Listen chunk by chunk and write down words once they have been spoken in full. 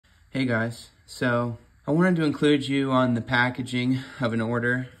Hey guys, so I wanted to include you on the packaging of an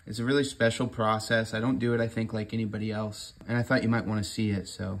order. It's a really special process. I don't do it, I think, like anybody else. And I thought you might want to see it,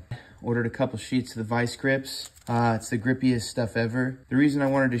 so ordered a couple sheets of the Vice Grips. It's the grippiest stuff ever. The reason I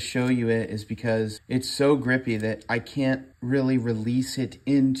wanted to show you it is because it's so grippy that I can't really release it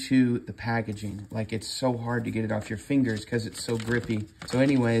into the packaging. Like, it's so hard to get it off your fingers because it's so grippy. So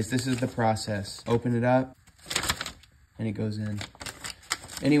anyways, this is the process. Open it up and it goes in.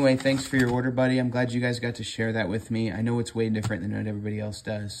 Anyway, thanks for your order, buddy. I'm glad you guys got to share that with me. I know it's way different than what everybody else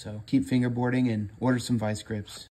does, so keep fingerboarding and order some Vice Grips.